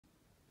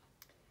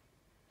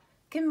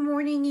Good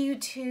morning,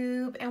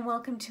 YouTube, and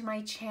welcome to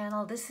my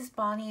channel. This is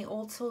Bonnie,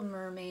 Old Soul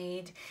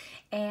Mermaid,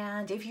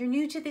 and if you're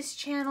new to this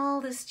channel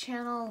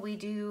we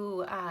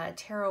do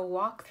tarot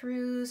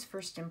walkthroughs,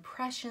 first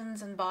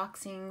impressions,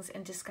 unboxings,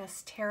 and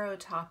discuss tarot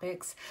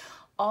topics,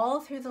 all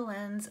through the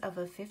lens of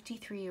a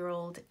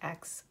 53-year-old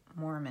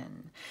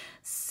ex-Mormon.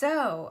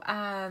 So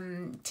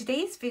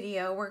today's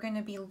video, we're going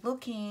to be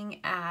looking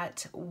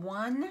at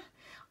one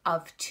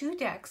of two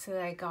decks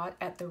that I got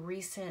at the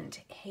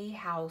recent Hay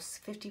House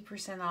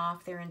 50%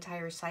 off their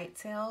entire site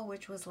sale,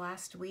 which was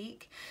last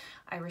week.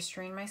 I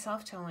restrained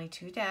myself to only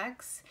two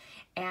decks,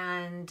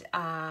 and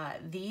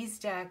these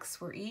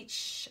decks were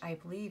each, I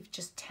believe,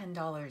 just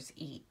 $10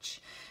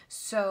 each.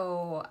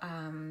 So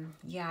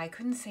yeah, I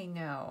couldn't say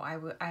no.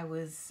 I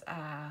was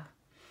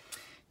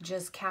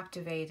just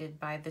captivated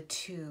by the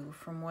two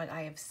from what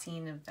I have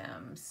seen of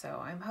them. So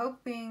I'm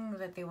hoping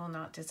that they will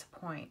not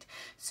disappoint.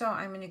 So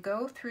I'm going to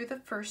go through the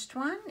first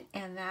one,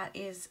 and that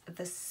is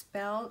the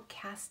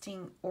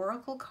Spellcasting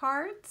Oracle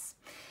cards.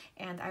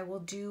 And I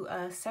will do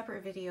a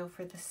separate video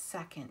for the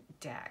second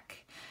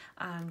deck,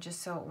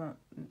 just so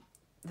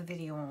the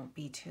video won't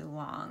be too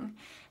long.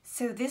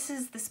 So this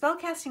is the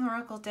Spellcasting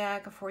Oracle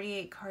Deck, a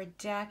 48-card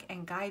deck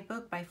and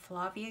guidebook by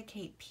Flavia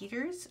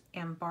Peters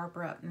and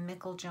Barbara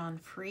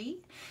Meiklejohn-Free,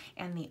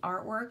 and the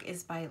artwork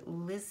is by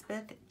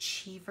Lisbeth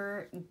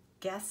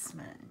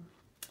Cheever-Gessaman.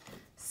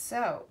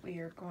 So we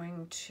are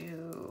going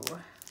to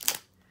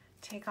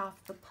take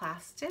off the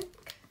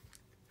plastic,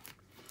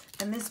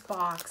 and this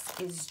box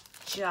is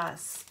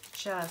just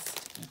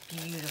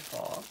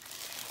beautiful.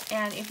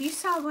 And if you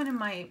saw one of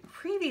my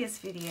previous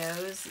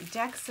videos,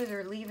 decks that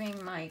are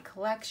leaving my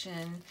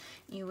collection,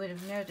 you would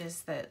have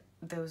noticed that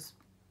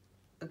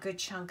a good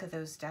chunk of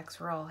those decks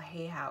were all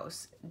Hay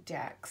House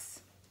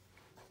decks.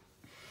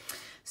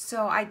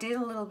 So I did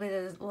a little bit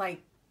of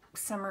like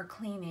summer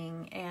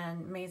cleaning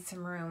and made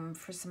some room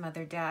for some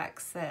other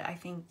decks that I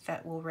think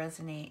that will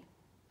resonate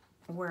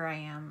where I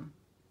am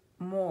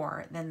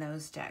more than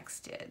those decks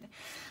did.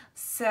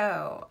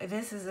 So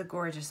this is a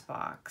gorgeous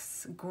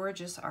box,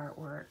 gorgeous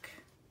artwork.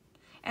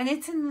 And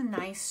it's in the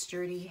nice,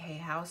 sturdy Hay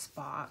House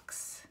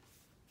box.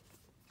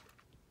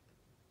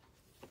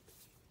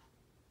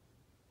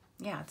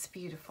 Yeah, it's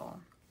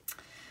beautiful.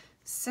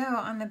 So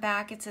on the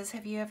back it says,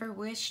 have you ever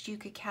wished you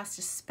could cast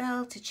a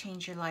spell to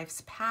change your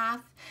life's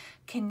path,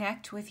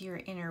 connect with your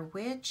inner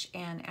witch,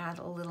 and add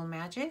a little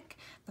magic?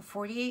 The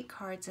 48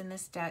 cards in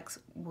this deck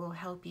will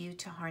help you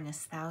to harness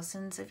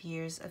thousands of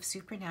years of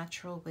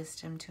supernatural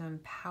wisdom to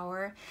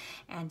empower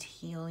and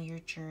heal your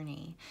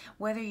journey.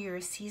 Whether you're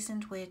a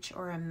seasoned witch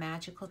or a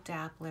magical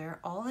dabbler,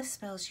 all the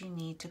spells you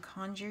need to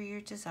conjure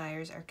your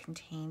desires are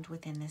contained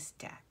within this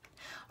deck.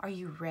 Are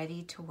you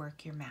ready to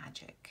work your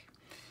magic?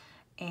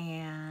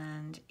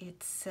 And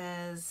it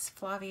says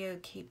Flavia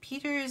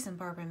Peters and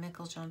Barbara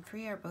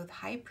Meiklejohn-Free are both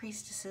high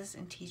priestesses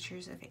and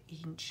teachers of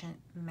ancient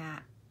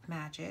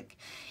magic.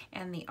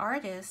 And the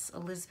artist,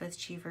 Lisbeth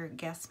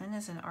Cheever-Gessaman,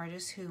 is an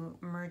artist who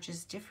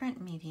merges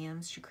different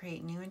mediums to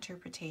create new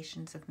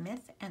interpretations of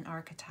myth and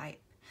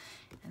archetype.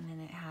 And then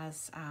it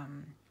has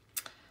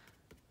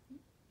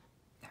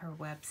her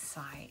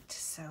website.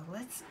 So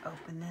let's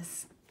open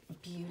this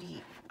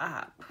beauty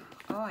up.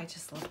 Oh, I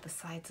just love the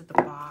sides of the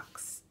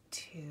box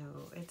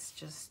too. It's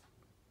just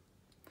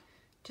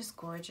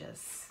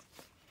gorgeous.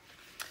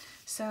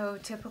 So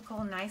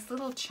typical nice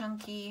little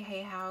chunky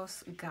Hay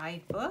House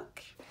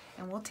guidebook,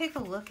 and we'll take a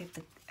look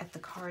at the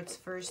cards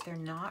first. They're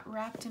not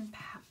wrapped in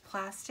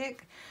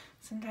plastic.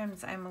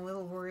 Sometimes I'm a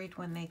little worried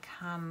when they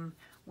come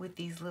with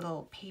these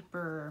little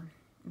paper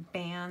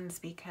bands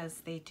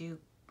because they do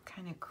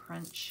kind of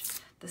crunch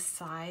the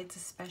sides,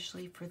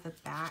 especially for the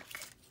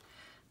back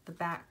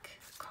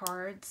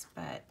cards,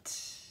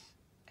 but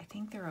I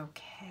think they're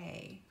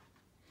okay.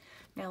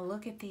 Now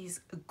look at these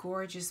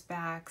gorgeous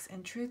backs,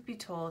 and truth be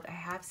told, I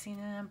have seen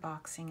an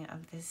unboxing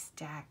of this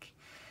deck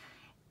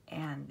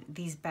and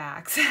these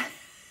backs.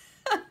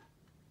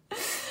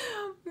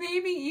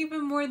 Maybe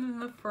even more than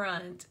the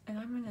front. And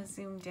I'm going to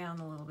zoom down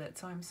a little bit,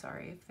 so I'm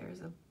sorry if there's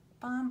a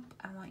bump.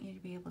 I want you to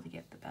be able to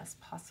get the best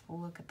possible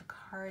look at the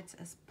cards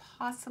as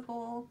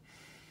possible.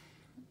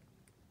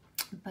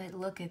 But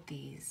look at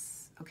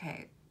these.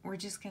 Okay, we're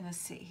just going to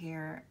sit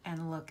here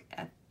and look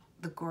at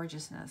the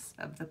gorgeousness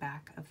of the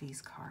back of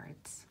these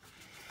cards.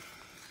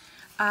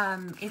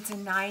 It's a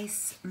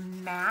nice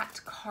matte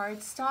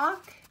cardstock.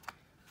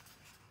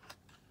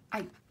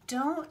 I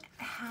don't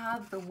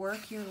have the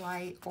Work Your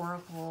Light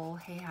Oracle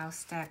Hay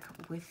House deck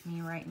with me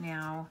right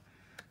now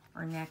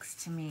or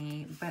next to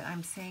me, but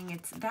I'm saying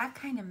it's that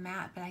kind of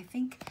matte, but I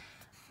think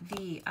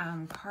the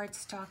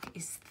cardstock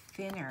is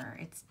thinner.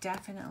 It's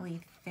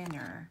definitely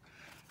thinner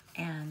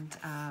and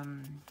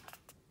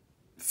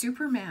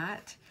super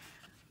matte.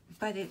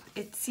 But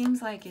it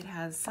seems like it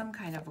has some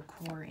kind of a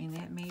core in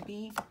it,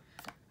 maybe.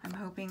 I'm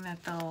hoping that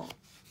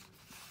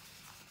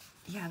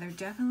yeah, they're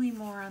definitely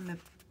more on the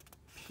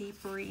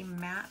papery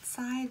matte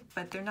side,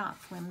 but they're not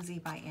flimsy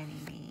by any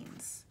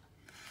means.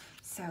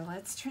 So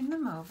let's turn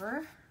them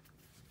over.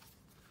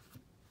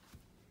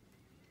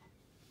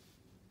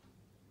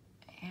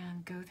 And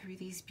go through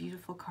these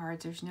beautiful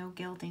cards. There's no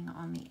gilding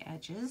on the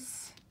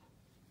edges.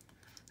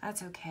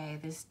 That's okay.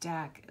 This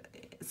deck,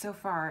 so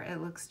far,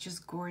 it looks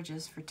just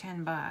gorgeous for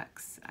 10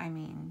 bucks. I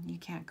mean, you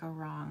can't go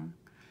wrong.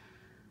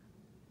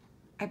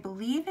 I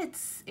believe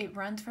it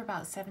runs for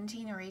about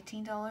 $17 or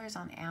 $18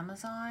 on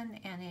Amazon,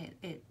 and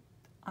it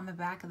on the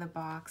back of the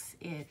box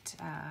it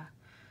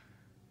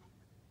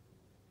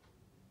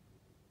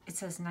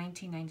says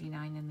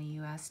 $19.99 in the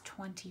US,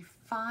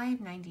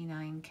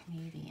 $25.99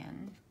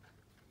 Canadian.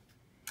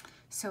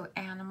 So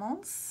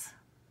animals,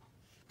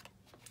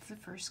 it's the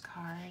first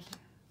card.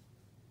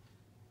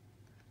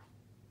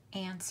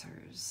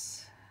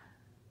 Answers.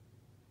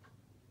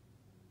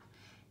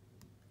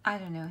 I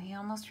don't know, he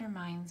almost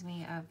reminds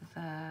me of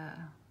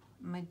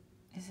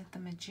is it the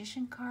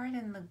Magician card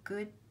in the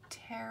Good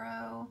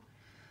Tarot?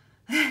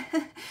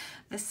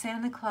 The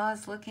Santa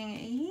Claus looking,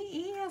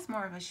 he has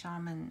more of a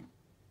shaman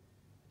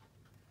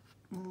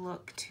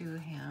look to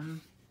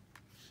him.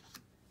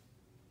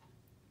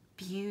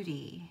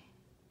 Beauty.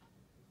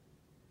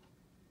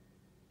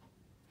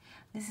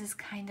 This is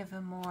kind of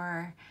a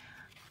more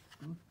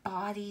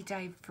body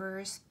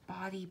diverse,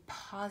 body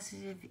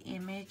positive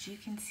image you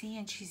can see,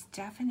 and she's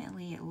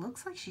definitely, it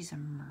looks like she's a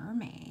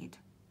mermaid.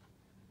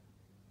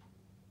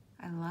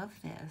 I love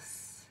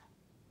this.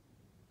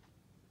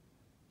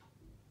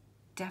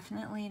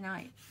 Definitely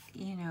not,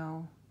 you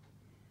know,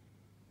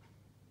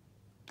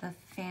 the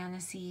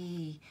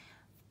fantasy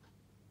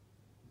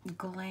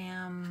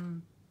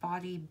glam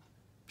body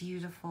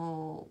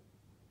beautiful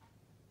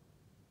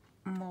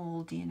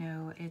mold, you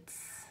know,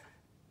 it's,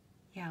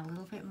 yeah, a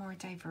little bit more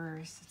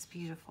diverse. It's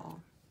beautiful.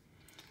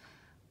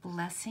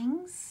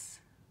 Blessings.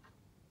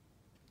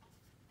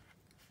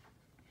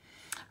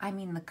 I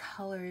mean, the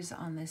colors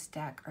on this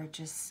deck are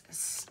just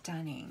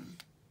stunning.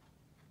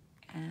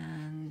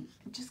 And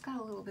just got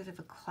a little bit of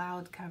a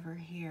cloud cover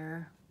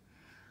here.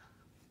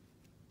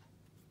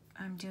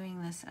 I'm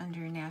doing this under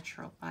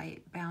natural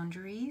light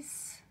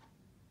boundaries.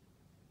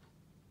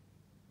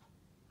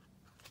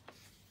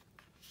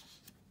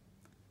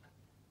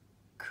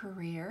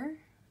 Career.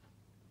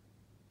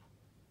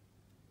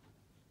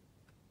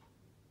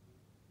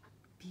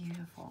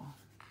 Beautiful.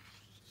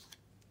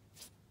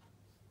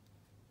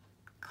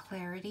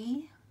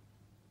 Clarity.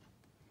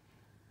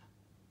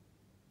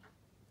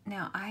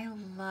 Now, I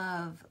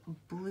love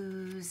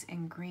blues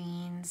and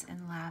greens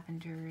and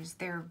lavenders.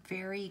 They're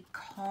very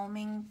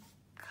calming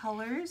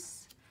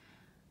colors.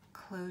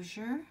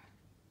 Closure.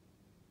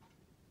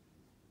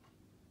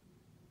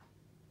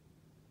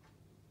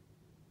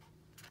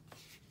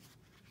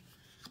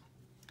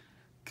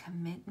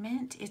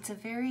 Commitment. It's a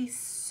very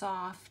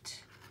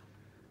soft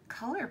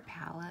color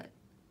palette.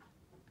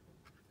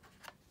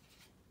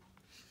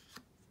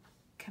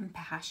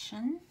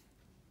 Compassion.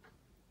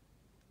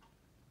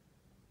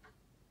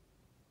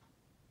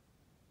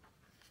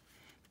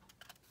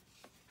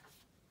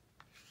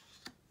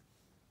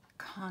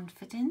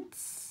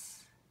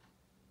 Confidence.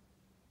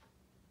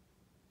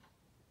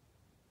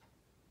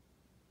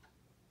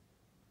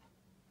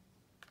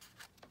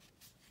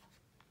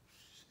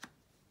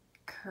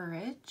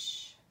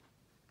 Courage.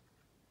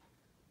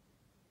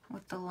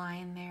 With the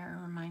lion there,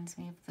 it reminds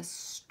me of the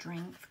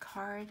Strength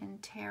card in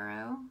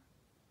tarot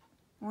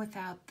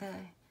without the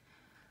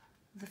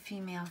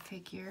female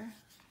figure.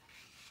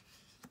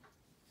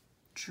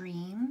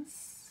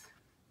 Dreams.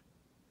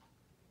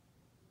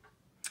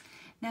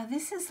 Now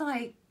this is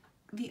like,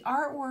 the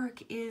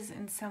artwork is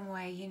in some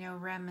way, you know,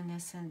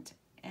 reminiscent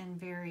and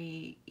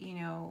very, you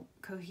know,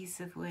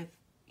 cohesive with,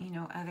 you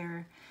know,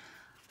 other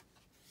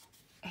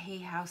Hay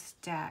House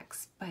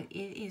decks, but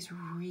it is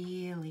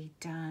really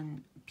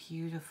done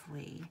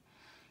beautifully.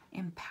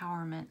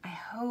 Empowerment. I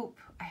hope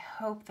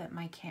that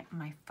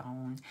my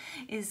phone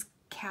is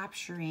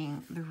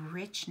capturing the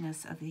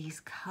richness of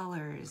these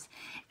colors,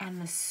 and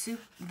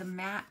the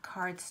matte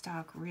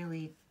cardstock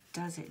really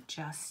does it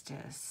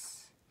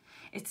justice.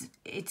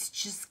 It's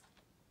just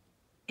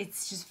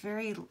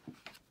very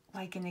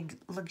like a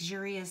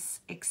luxurious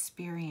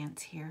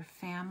experience here.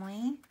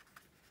 Family.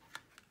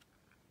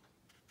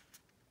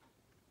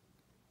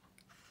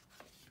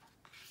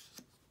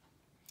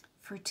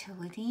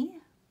 Fertility.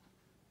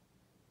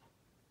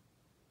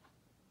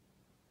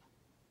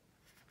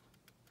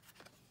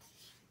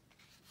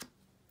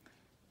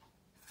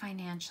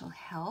 Financial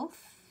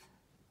health.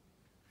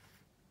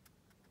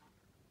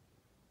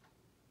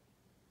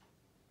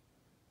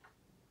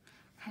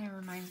 Kind of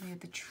reminds me of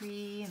the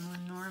tree and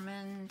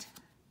Lenormand.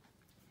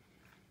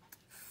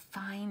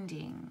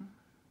 Finding.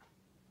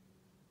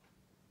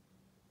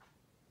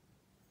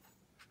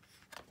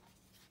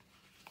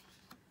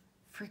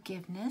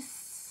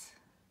 Forgiveness.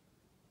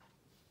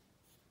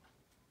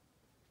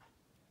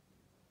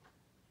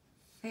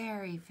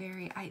 Very,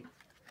 very,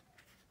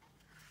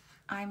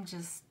 I'm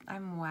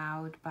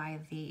wowed by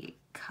the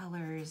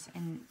colors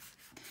and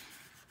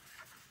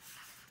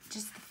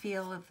just the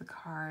feel of the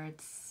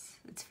cards.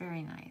 It's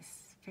very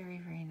nice. Very,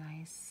 very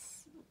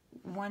nice.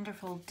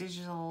 Wonderful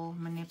digital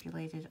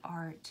manipulated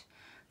art.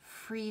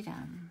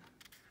 Freedom.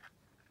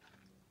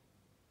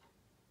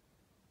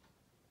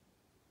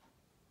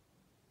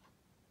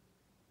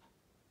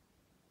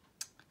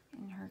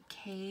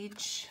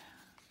 cage,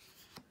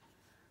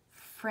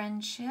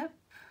 friendship.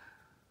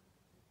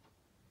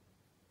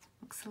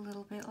 Looks a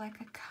little bit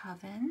like a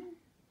coven.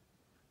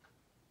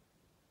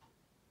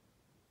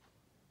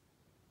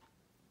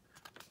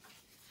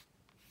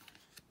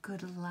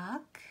 Good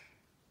luck.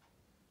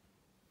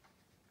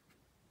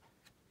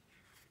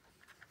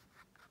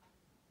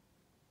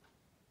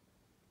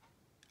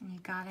 And you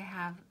gotta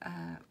have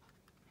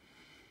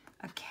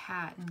a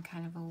cat in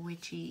kind of a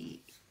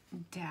witchy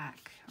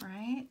deck,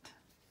 right?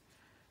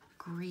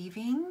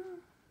 Grieving.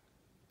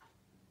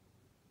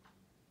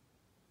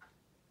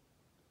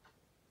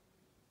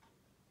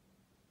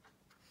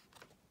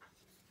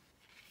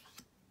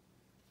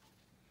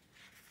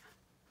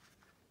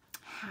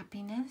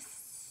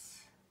 Happiness.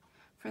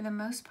 For the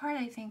most part,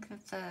 I think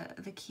that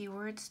the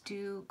keywords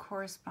do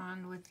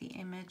correspond with the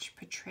image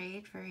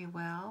portrayed very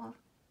well.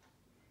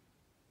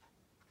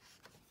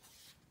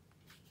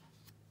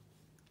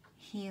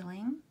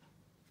 Healing.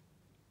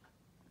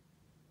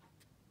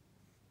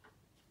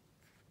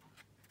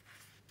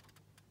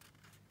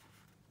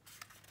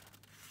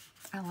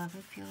 I love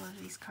the feel of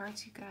these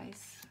cards, you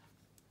guys.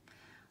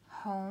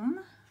 Home.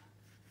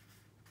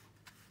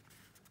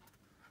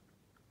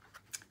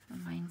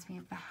 Reminds me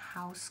of the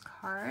house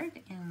card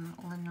in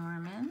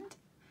Lenormand.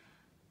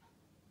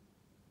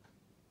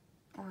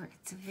 Or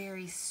it's a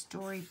very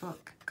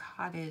storybook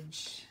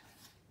cottage.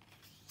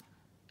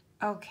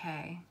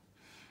 Okay.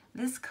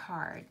 This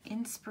card,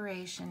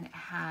 Inspiration,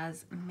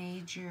 has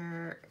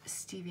major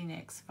Stevie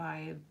Nicks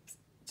vibes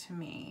to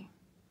me.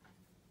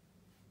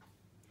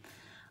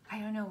 I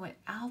don't know what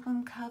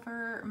album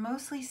cover,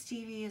 mostly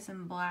Stevie is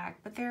in black,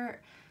 but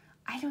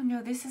I don't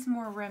know, this is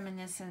more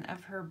reminiscent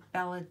of her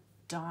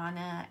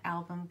Belladonna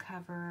album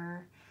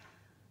cover,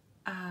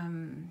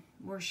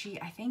 where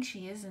I think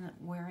she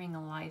isn't wearing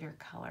a lighter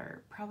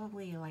color,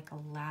 probably like a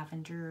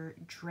lavender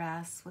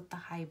dress with the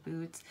high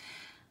boots.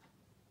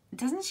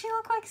 Doesn't she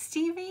look like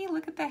Stevie?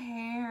 Look at the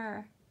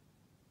hair.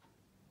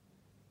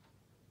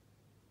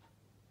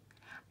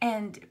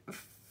 And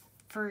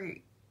for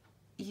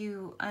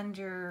you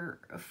under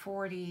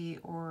 40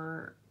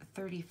 or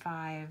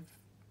 35,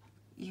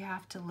 you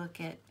have to look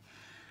at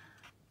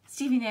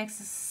Stevie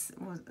Nicks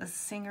was a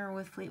singer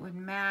with Fleetwood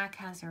Mac,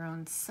 has her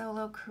own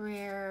solo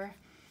career.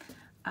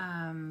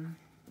 Her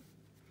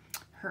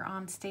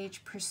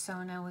onstage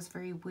persona was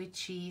very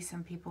witchy.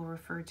 Some people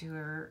refer to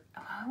her,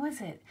 what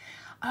was it?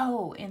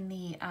 Oh, in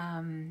the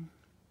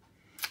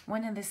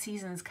one of the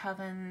seasons,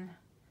 Coven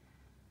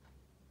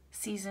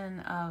season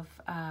of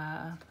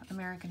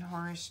American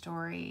Horror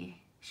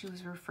Story, she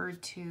was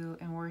referred to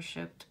and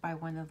worshipped by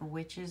one of the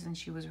witches, and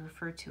she was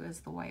referred to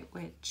as the White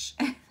Witch.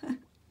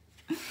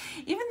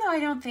 Even though I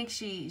don't think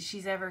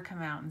she's ever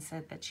come out and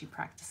said that she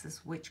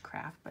practices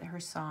witchcraft, but her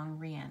song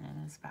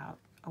Rhiannon is about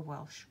a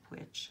Welsh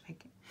witch.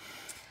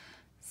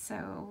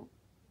 So,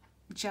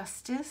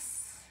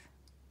 Justice.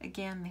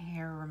 Again, the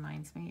hair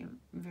reminds me of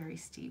very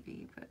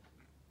Stevie, but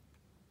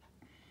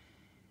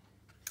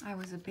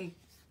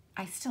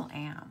I still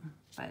am,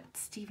 but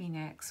Stevie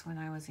Nicks, when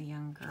I was a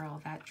young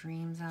girl, that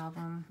Dreams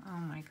album, oh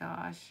my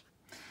gosh.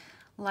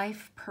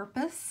 Life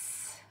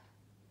Purpose.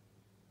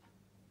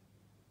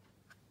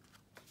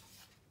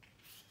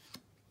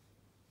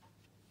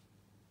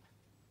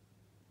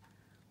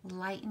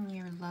 Lighten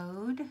Your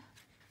Load.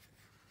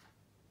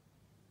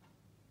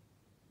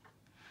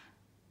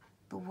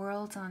 The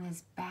World's on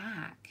His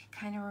Back.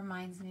 Kind of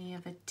reminds me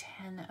of a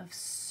 10 of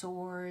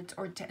Swords,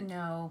 or 10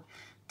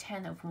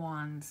 of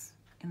Wands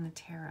in the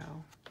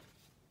tarot.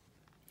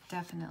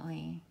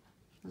 Definitely.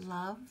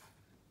 Love.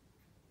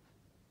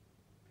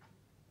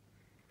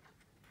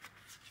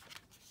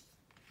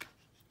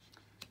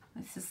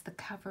 This is the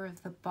cover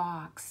of the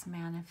box,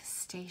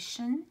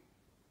 Manifestation.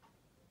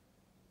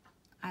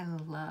 I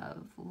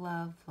love,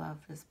 love, love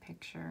this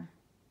picture.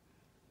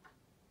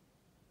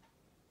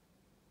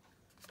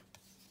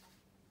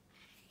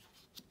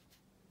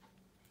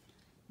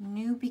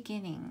 New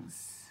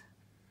Beginnings.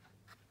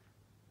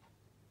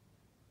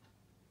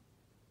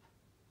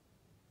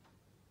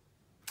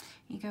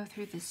 You go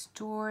through this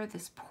door,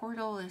 this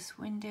portal, this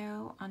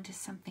window, onto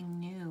something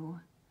new,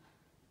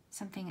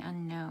 something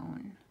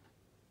unknown.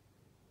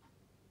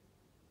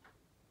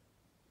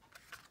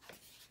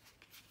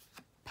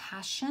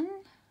 Passion.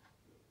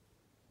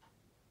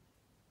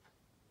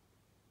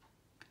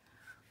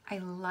 I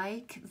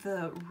like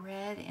the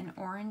red and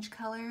orange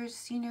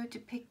colors, you know,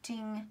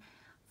 depicting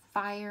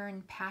fire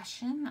and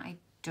passion. I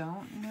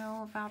don't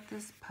know about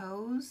this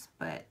pose,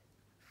 but,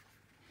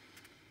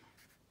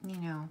 you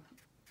know,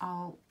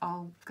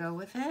 I'll go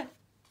with it.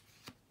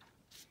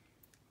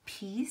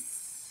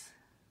 Peace.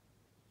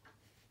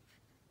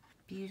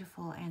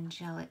 Beautiful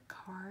angelic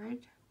card.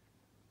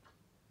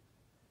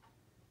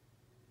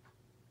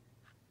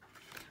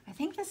 I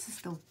think this is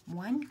the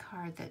one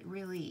card that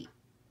really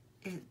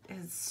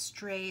has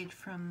strayed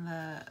from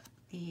the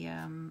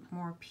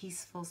more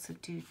peaceful,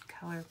 subdued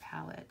color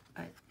palette,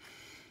 but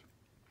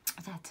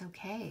that's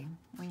okay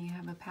when you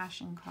have a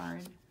passion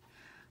card.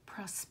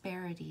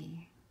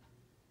 Prosperity.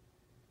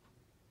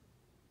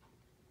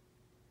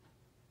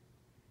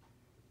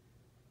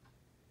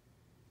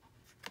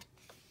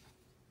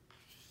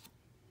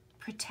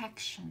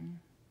 protection.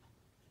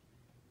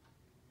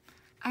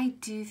 I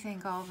do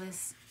think all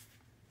this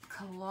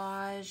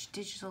collage,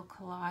 digital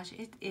collage,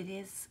 it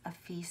is a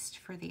feast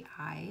for the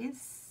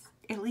eyes,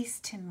 at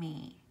least to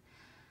me.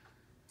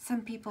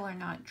 Some people are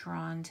not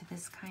drawn to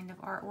this kind of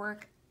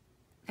artwork.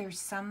 There's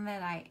some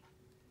that I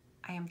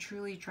am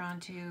truly drawn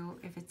to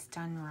if it's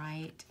done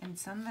right, and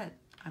some that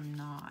I'm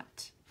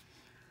not.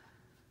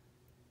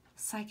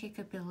 Psychic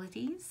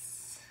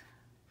abilities.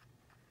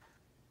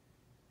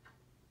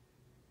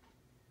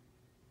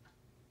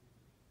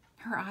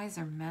 Her eyes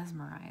are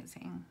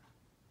mesmerizing.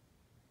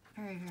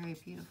 Very, very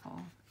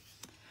beautiful.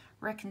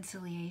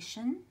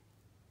 Reconciliation.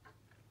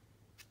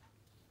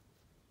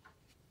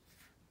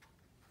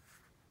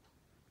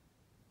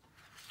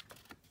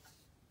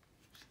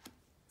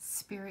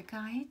 Spirit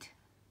guide.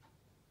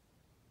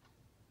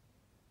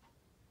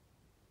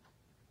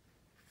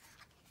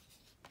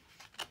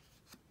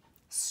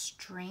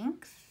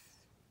 Strength.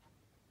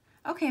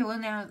 Okay, well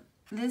now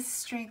this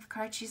strength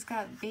card, she's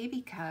got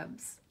baby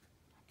cubs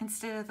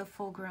instead of the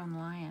full-grown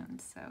lion,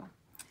 so.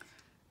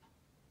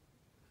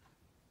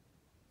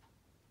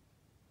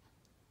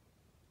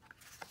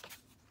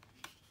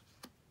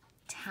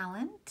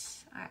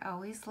 Talent. I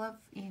always love,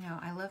 you know,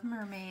 I love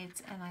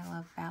mermaids and I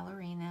love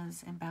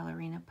ballerinas and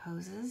ballerina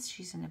poses.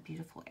 She's in a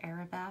beautiful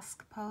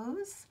arabesque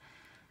pose.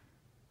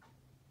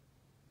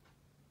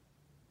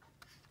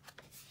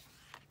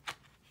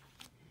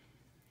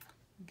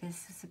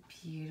 This is a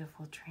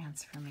beautiful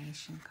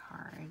transformation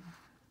card.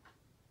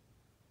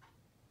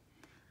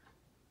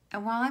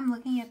 And while I'm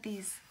looking at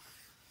these,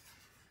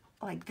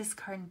 like this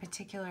card in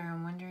particular,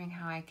 I'm wondering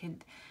how I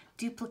could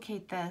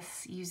duplicate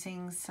this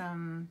using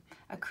some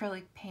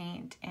acrylic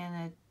paint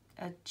and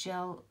a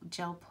gel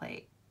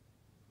plate.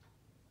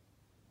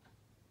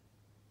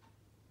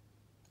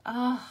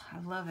 Oh, I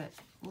love it.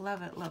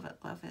 Love it, love it,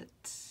 love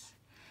it.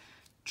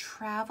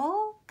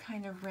 Travel,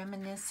 kind of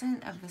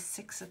reminiscent of the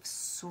Six of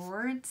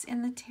Swords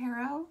in the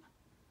tarot.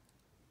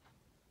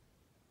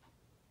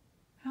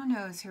 I don't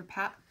know, is her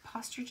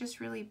posture just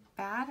really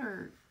bad,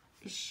 or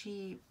is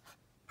she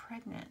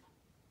pregnant?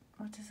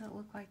 What does it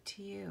look like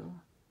to you?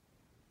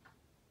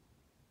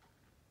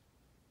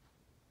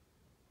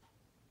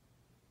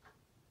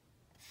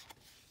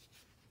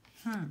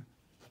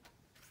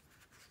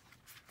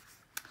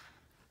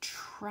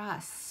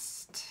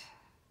 Trust.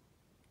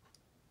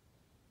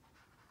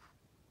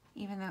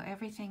 Even though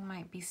everything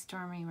might be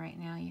stormy right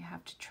now, you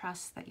have to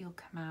trust that you'll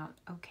come out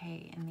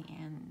okay in the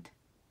end.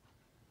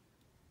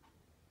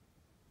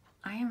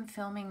 I am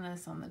filming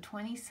this on the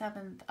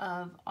 27th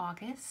of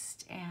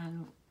August,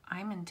 and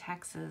I'm in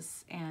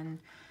Texas, and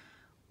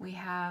we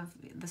have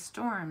the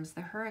storms, the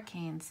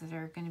hurricanes that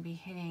are going to be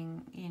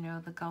hitting, you know,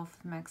 the Gulf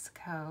of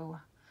Mexico,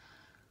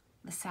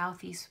 the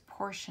southeast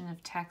portion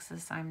of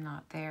Texas. I'm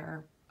not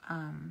there,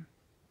 and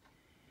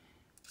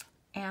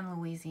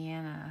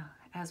Louisiana.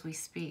 As we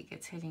speak,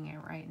 it's hitting it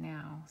right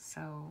now,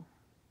 so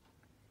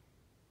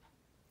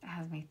it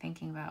has me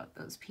thinking about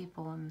those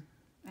people and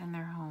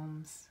their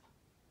homes.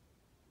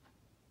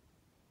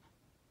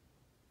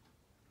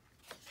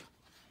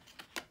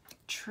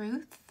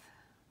 Truth.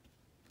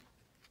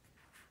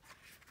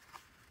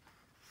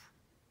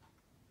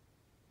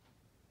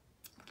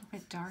 A little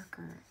bit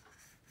darker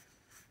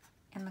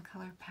in the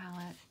color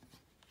palette,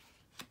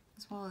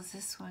 as well as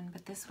this one,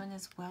 but this one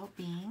is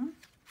well-being.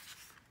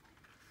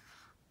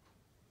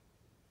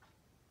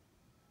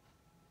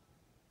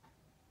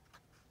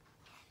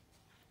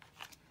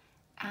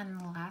 And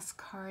the last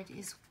card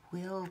is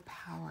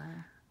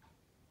willpower.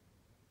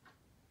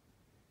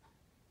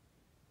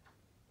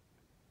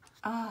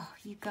 Oh,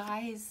 you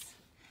guys,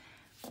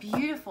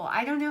 beautiful.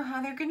 I don't know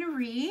how they're going to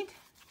read.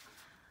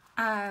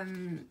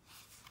 We're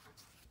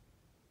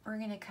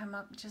going to come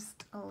up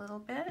just a little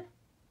bit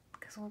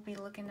because we'll be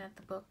looking at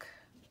the book.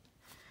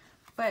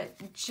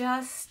 But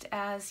just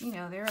as, you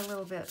know, they're a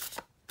little bit,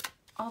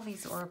 all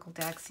these oracle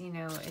decks, you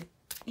know,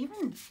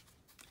 even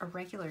a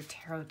regular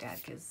tarot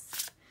deck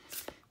is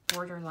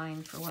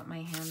borderline for what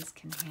my hands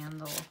can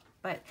handle.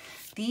 But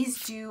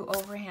these do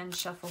overhand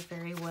shuffle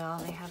very well.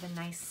 They have a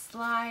nice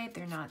slide.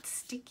 They're not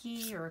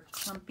sticky or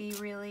clumpy,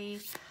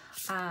 really.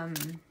 I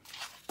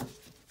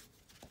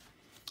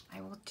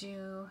will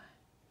do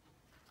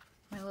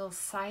my little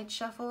side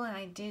shuffle, and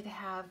I did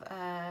have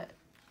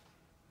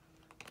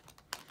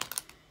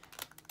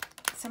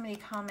somebody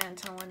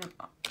comment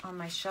on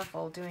my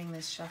shuffle, doing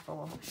this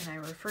shuffle, and I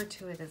refer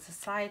to it as a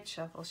side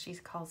shuffle. She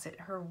calls it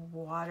her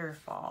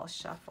waterfall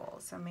shuffle.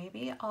 So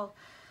maybe I'll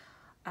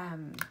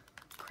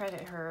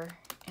credit her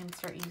and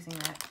start using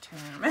that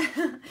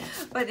term.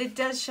 But it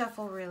does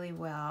shuffle really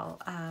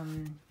well. I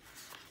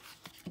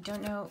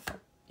don't know,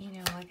 you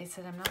know, like I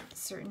said, I'm not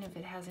certain if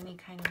it has any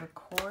kind of a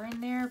core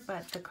in there,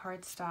 but the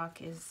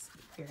cardstock is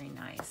very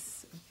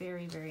nice.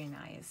 Very, very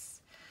nice.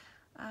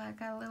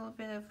 Got a little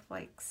bit of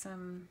like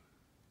some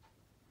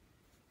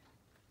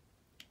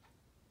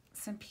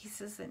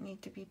pieces that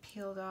need to be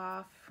peeled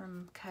off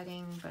from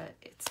cutting, but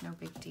it's no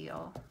big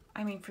deal.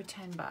 I mean, for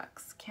 10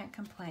 bucks, can't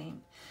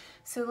complain.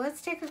 So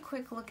let's take a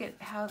quick look at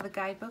how the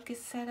guidebook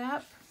is set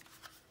up.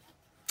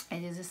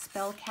 It is a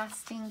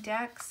spellcasting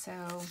deck,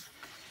 so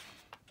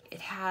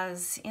it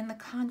has in the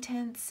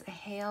contents a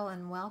hail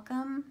and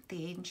welcome,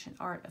 the ancient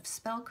art of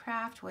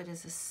spellcraft, what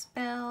is a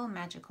spell,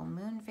 magical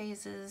moon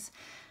phases,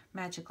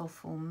 magical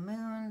full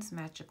moons,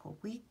 magical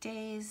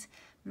weekdays,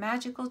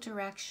 magical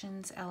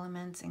directions,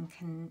 elements, and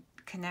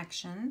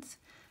connections,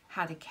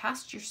 how to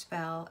cast your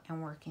spell,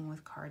 and working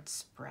with card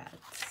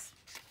spreads.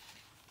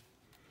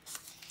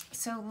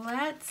 So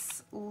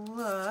let's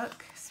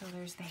look. So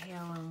there's the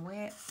hail and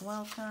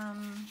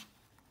welcome.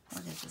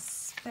 What is a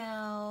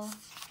spell?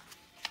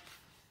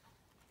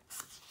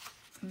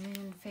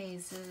 Moon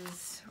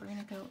phases. We're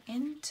going to go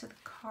into the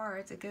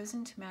cards. It goes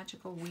into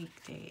magical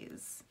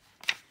weekdays.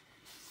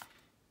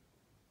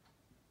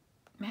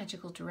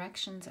 Magical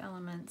directions,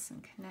 elements,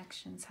 and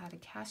connections, how to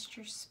cast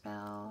your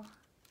spell.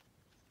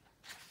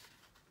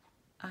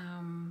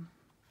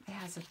 It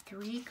has a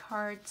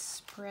 3-card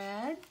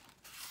spread.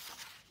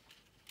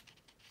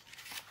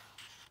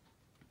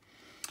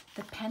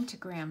 The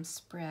pentagram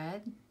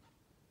spread.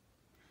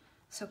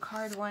 So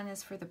card 1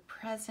 is for the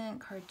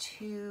present, card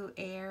 2,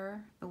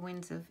 air, the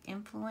winds of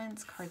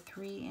influence, card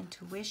 3,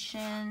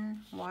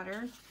 intuition,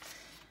 water.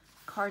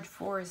 Card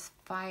 4 is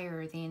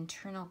fire, the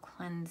internal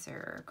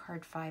cleanser.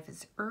 Card 5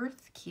 is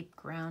earth, keep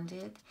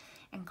grounded.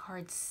 And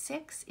card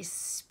 6 is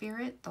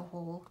spirit, the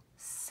whole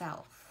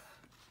self.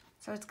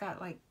 So it's got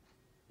like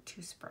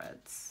 2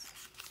 spreads.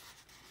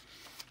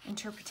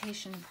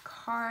 Interpretation of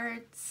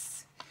cards.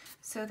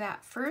 So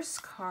that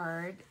first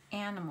card,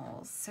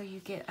 animals. So you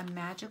get a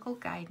magical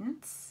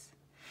guidance.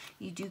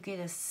 You do get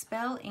a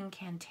spell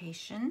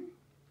incantation.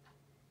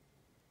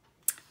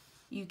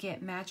 You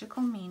get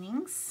magical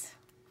meanings.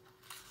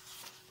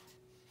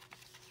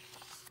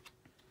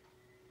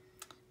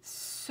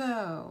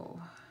 So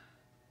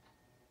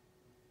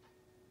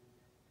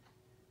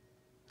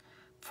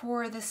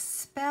for the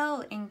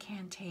spell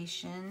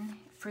incantation,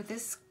 for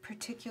this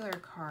particular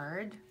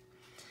card,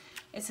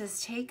 it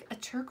says take a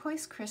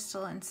turquoise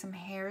crystal and some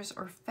hairs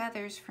or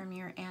feathers from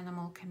your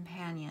animal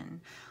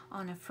companion.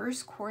 On a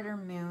first quarter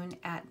moon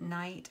at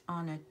night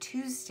on a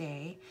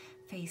Tuesday,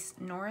 face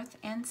north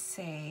and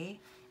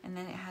say, and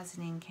then it has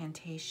an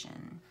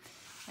incantation.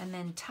 And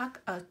then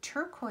tuck a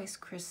turquoise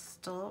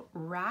crystal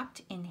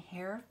wrapped in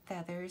hair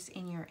feathers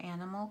in your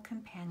animal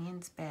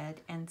companion's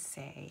bed and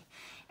say,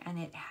 and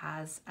it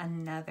has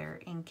another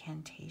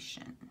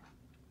incantation.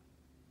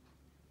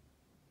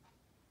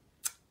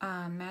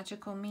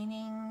 Magical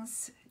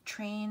meanings,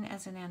 train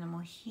as an animal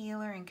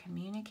healer and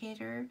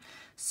communicator,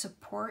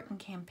 support and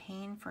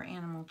campaign for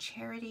animal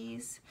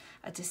charities,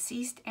 a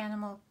deceased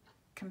animal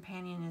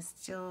companion is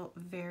still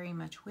very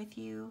much with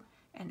you,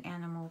 an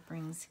animal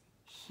brings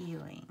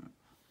healing.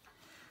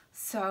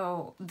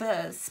 So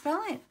the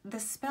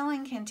spell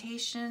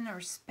incantation or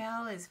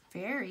spell is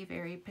very,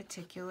 very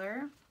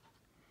particular,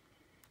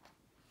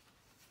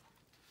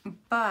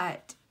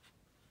 but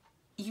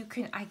you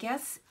can, I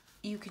guess,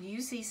 you could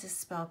use these as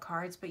spell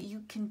cards, but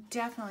you can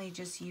definitely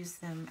just use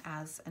them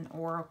as an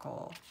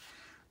oracle.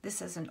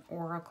 This is an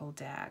oracle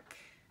deck.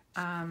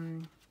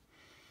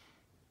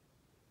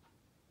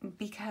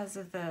 Because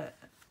of it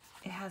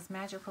has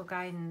magical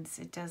guidance,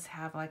 it does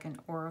have like an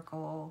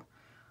oracle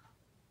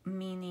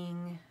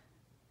meaning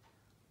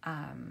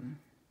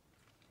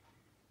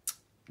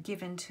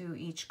given to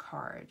each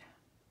card.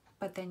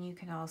 But then you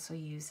can also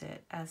use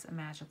it as a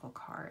magical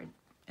card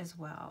as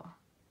well.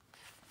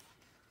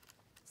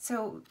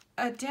 So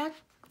a deck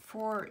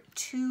for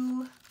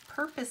 2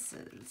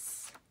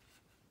 purposes.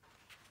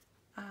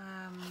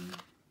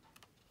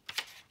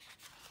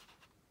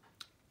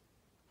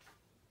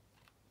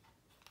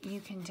 You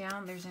can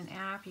there's an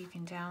app you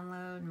can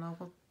download,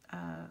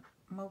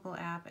 mobile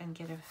app, and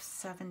get a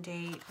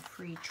 7-day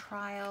free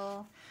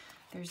trial.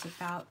 There's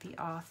about the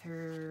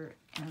author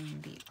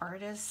and the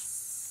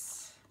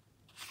artists.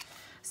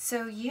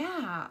 So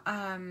yeah,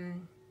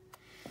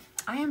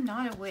 I am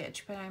not a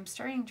witch, but I'm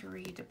starting to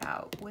read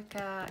about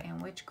Wicca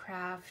and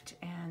witchcraft,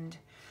 and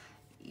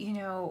you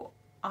know,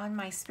 on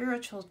my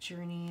spiritual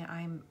journey,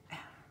 I'm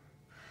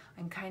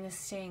kind of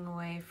staying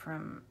away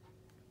from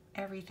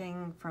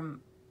everything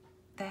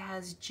that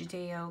has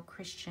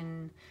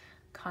Judeo-Christian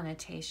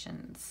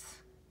connotations.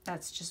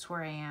 That's just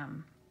where I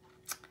am.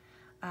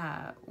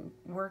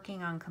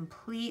 Working on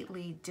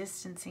completely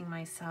distancing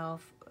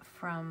myself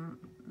from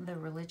the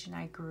religion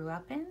I grew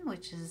up in,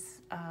 which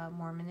is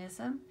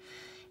Mormonism.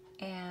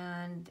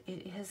 And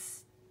it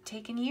has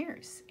taken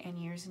years and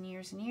years and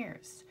years and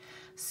years.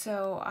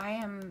 So I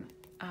am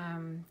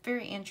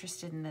very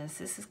interested in this.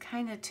 This is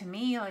kind of, to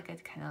me, like I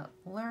kind of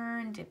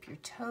learn, dip your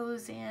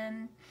toes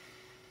in.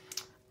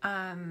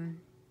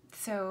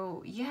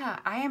 So yeah,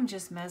 I am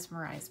just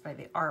mesmerized by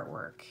the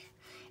artwork.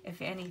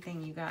 If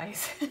anything, you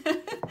guys,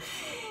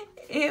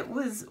 it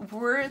was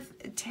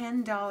worth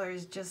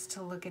 $10 just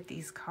to look at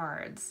these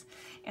cards,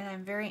 and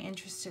I'm very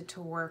interested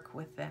to work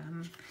with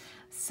them.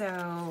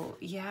 So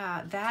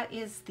yeah, that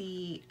is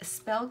the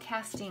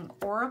Spellcasting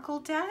Oracle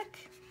Deck,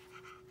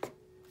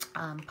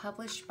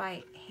 published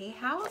by Hay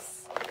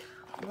House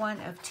one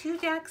of 2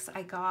 decks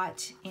I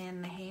got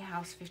in the Hay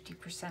House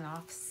 50%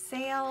 off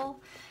sale.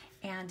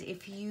 And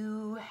if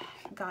you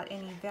got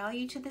any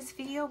value to this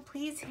video,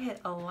 please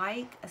hit a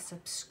like, a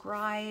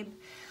subscribe,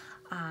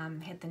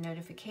 hit the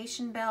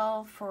notification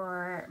bell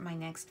for my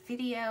next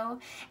video,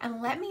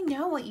 and let me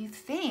know what you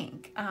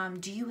think.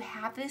 Do you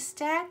have this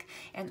deck?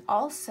 And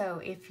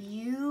also, if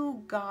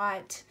you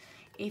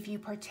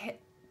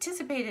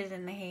participated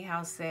in the Hay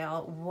House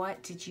sale,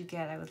 what did you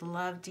get? I would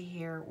love to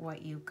hear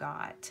what you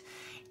got.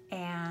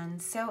 And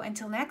so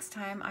until next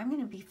time, I'm going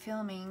to be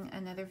filming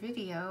another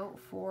video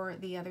for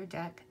the other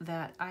deck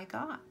that I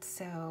got.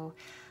 So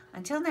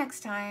until next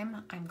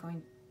time, I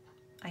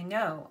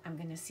know I'm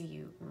going to see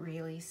you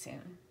really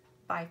soon.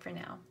 Bye for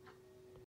now.